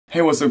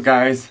Hey, what's up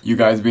guys? You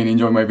guys been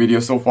enjoying my video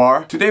so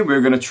far? Today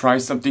we're gonna try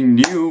something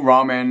new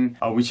ramen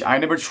which I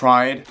never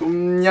tried.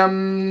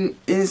 Tom-yum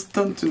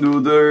instant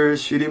noodle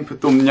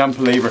shrimp tom-yum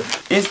flavor.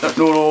 Instant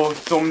noodle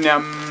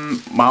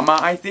tom-yum mama,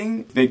 I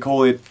think they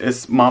call it.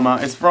 It's mama.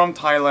 It's from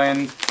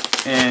Thailand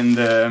and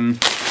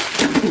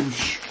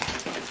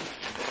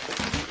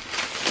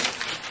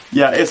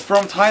yeah, it's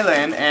from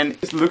Thailand and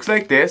it looks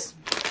like this.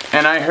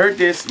 And I heard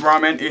this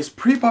ramen is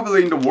pretty popular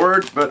in the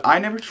world, but I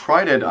never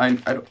tried it. I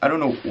don't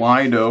know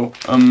why though.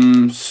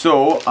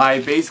 So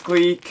I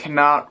basically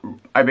cannot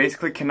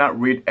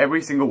read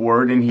every single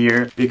word in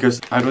here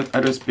because I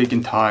don't speak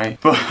in Thai.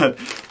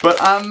 But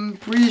I'm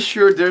pretty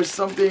sure there's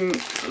something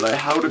like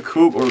how to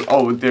cook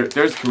or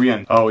there's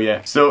Korean. Oh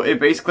yeah. So it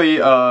basically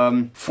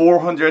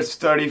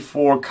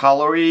 434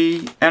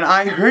 calorie. And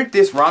I heard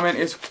this ramen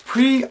is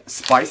pretty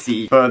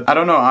spicy, but I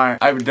don't know.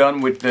 I've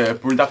done with the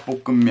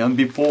불닭볶음면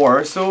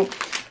before, so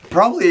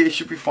probably it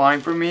should be fine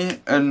for me.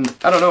 And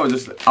I don't know,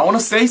 just I want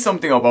to say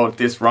something about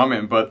this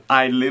ramen, but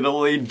I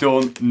literally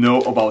don't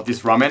know about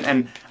this ramen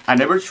and I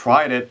never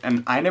tried it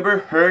and I never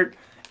heard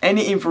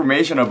any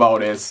information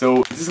about it.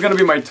 So this is gonna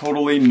be my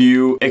totally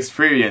new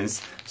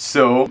experience.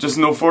 So just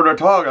no further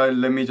talk,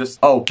 let me just...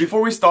 Oh,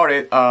 before we start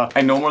it,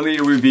 I normally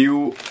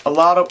review a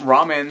lot of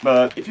ramen,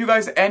 but if you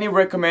guys any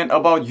recommend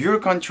about your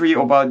country,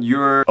 about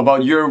your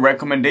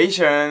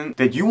recommendation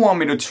that you want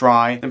me to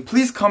try, then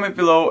please comment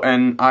below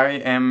and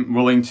I am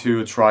willing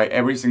to try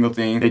every single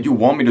thing that you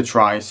want me to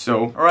try.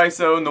 So, alright,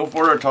 so no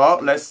further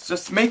talk, let's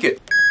just make it.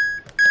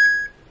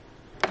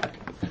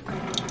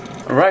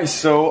 Alright,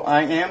 so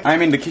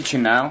I'm in the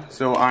kitchen now,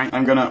 so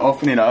I'm gonna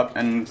open it up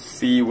and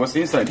see what's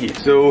inside here.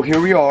 So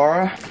here we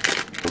are.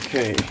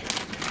 Okay,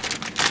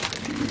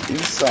 the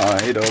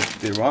inside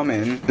of the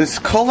ramen. This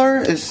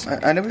color is,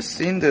 I never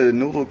seen the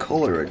noodle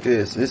color like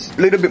this. It's a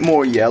little bit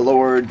more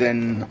yellower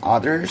than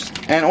others.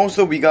 And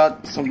also we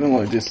got something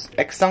like this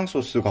액상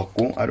소스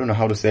같고, I don't know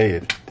how to say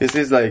it. This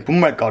is like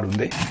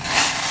분말가루인데.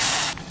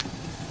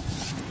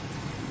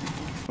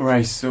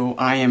 Alright, so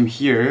I am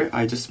here,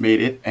 I just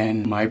made it,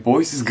 and my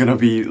voice is gonna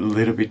be a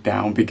little bit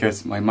down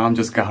because my mom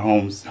just got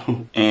home,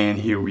 so... And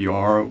here we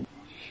are.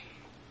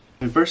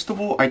 And first of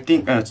all, I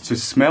think the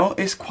smell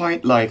is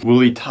quite like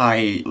really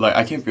Thai, like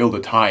I can feel the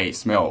Thai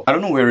smell. I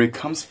don't know where it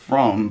comes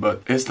from,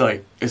 but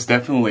it's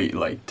definitely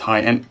like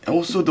Thai. And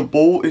also the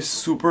bowl is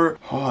super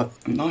hot.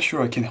 I'm not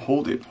sure I can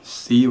hold it.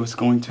 See what's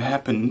going to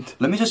happen.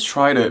 Let me just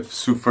try the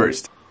soup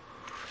first.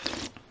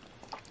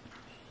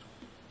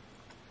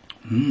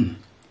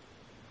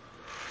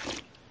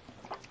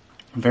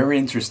 Very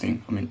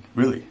interesting. I mean,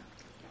 really.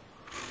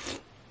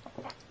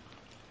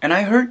 And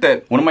I heard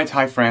that one of my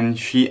Thai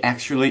friends, she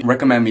actually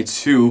recommended me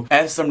to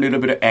add some little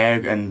bit of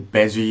egg and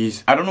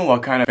veggies. I don't know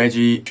what kind of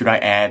veggie should I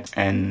add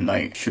and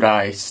like should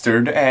I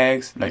stir the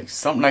eggs, like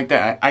something like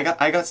that.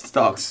 I got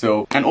stuck.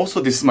 So, and also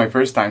this is my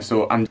first time,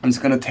 so I'm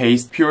just gonna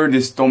taste pure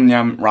this tom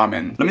yum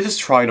ramen. Let me just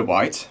try the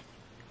bite.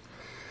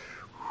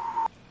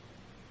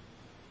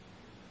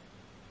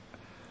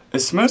 It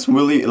smells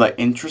really like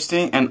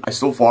interesting and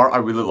so far I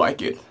really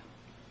like it.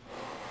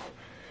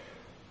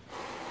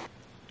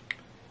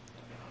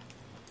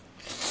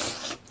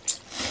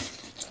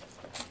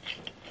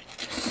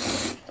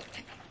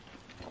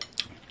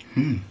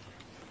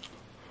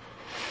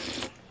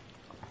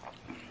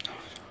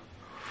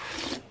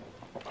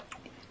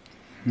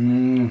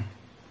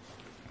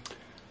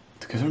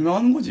 어떻게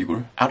설명하는 거지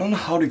이걸? I don't know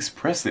how to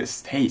express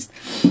this taste.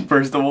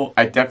 First of all,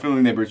 I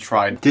definitely never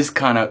tried this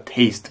kind of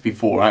taste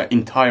before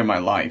entire my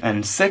life.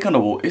 And second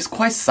of all, it's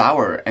quite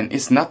sour and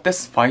it's not that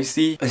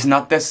spicy. It's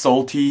not that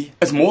salty.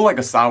 It's more like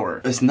a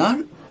sour. It's not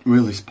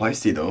really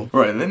spicy though.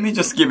 Right, let me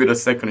just give it a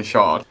second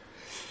shot.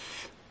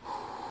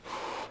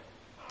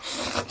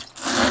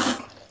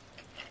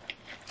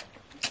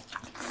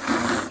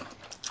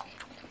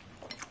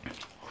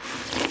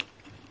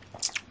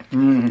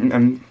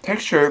 And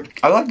texture,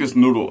 I like this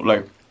noodle.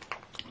 Like,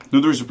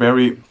 noodle is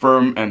very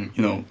firm and,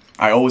 you know,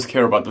 I always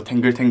care about the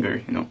tangle,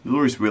 you know.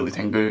 Noodle is really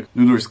tangle.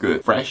 Noodle is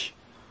good. Fresh.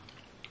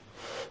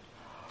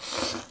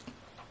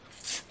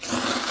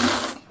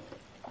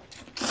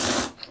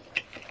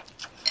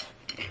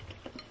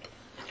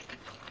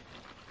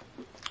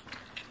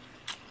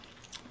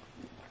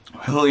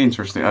 Really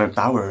interesting.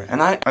 Sour.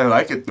 And I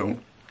like it though.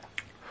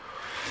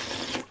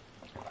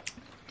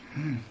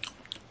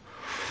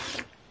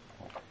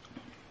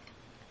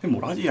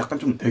 뭐라지? 약간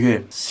좀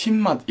되게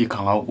신맛이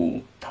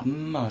강하고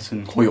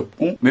단맛은 거의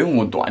없고 매운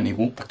건 또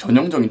아니고 딱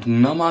전형적인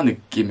동남아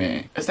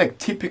느낌의 It's like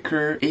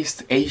typical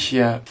East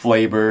Asia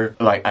flavor,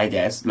 like I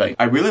guess. Like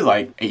I really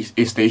like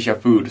East Asia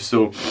food,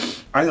 so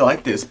I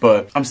like this,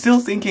 but I'm still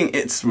thinking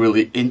it's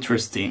really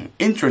interesting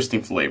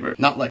flavor.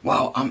 Not like,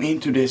 wow, I'm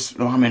into this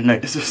ramen.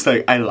 Like, it's just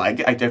like, I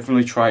like it. I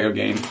definitely try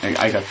again. Like,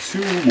 I got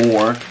 2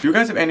 more. Do you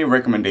guys have any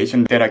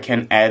recommendation that I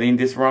can add in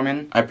this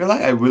ramen? I feel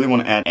like I really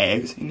want to add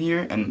eggs in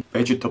here and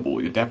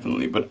vegetable,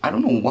 definitely, but I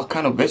don't know what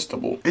kind of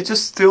vegetable. It's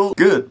just still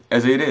good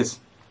as it is.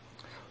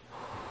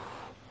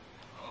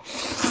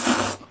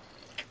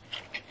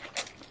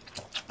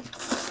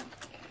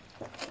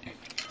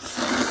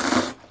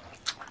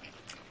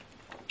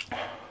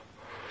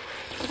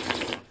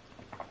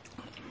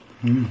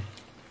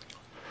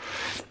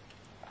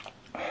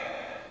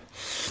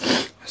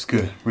 It's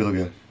good, really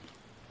good.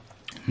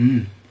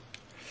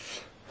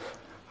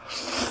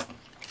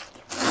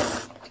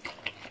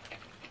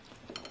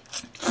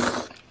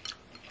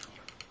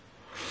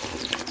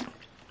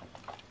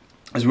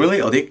 It's really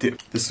addictive.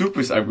 The soup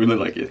is, I really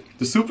like it.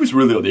 The soup is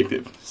really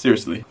addictive,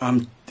 seriously.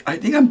 I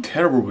think I'm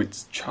terrible with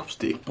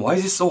chopstick. Why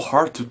is it so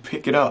hard to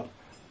pick it up?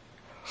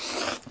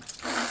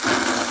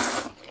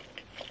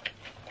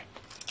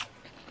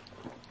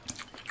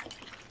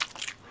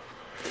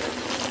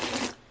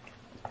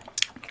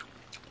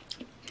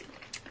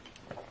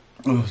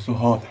 Oh, so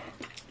hot.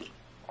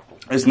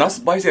 It's not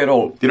spicy at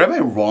all. Did I buy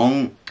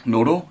wrong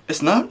noodle?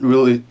 It's not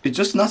really, it's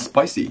just not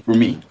spicy for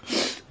me.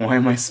 Why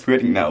am I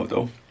sweating now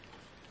though?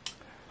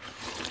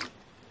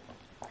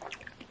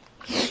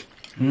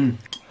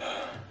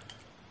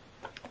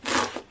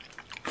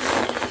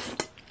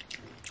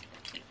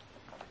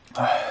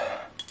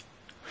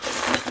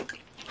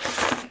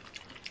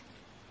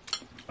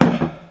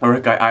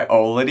 Alright guys, I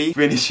already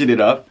finished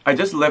it up. I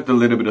just left a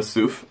little bit of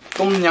soup.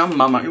 Tom Yum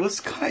Mama. It was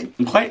quite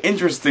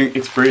interesting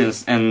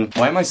experience. And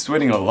why am I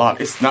sweating a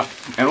lot? It's not,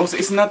 and also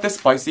it's not that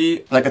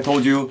spicy like I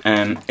told you.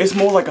 And it's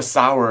more like a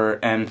sour.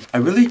 And I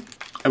really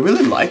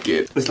like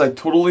it. It's like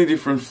totally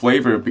different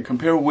flavor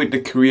compared with the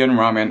Korean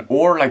ramen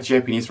or like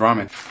Japanese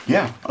ramen.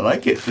 Yeah, I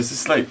like it. This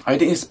is like, I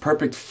think it's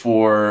perfect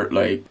for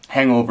like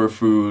hangover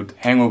food,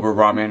 hangover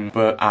ramen,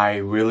 but I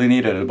really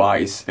need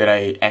advice that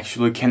I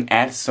actually can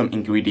add some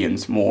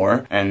ingredients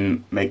more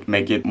and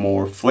make it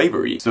more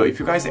flavory. So if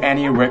you guys have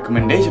any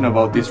recommendation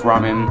about this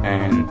ramen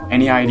and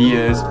any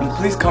ideas,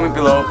 please comment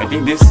below. I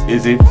think this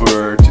is it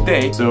for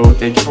today. So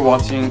thank you for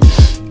watching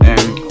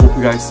and hope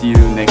you guys see you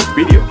next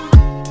video.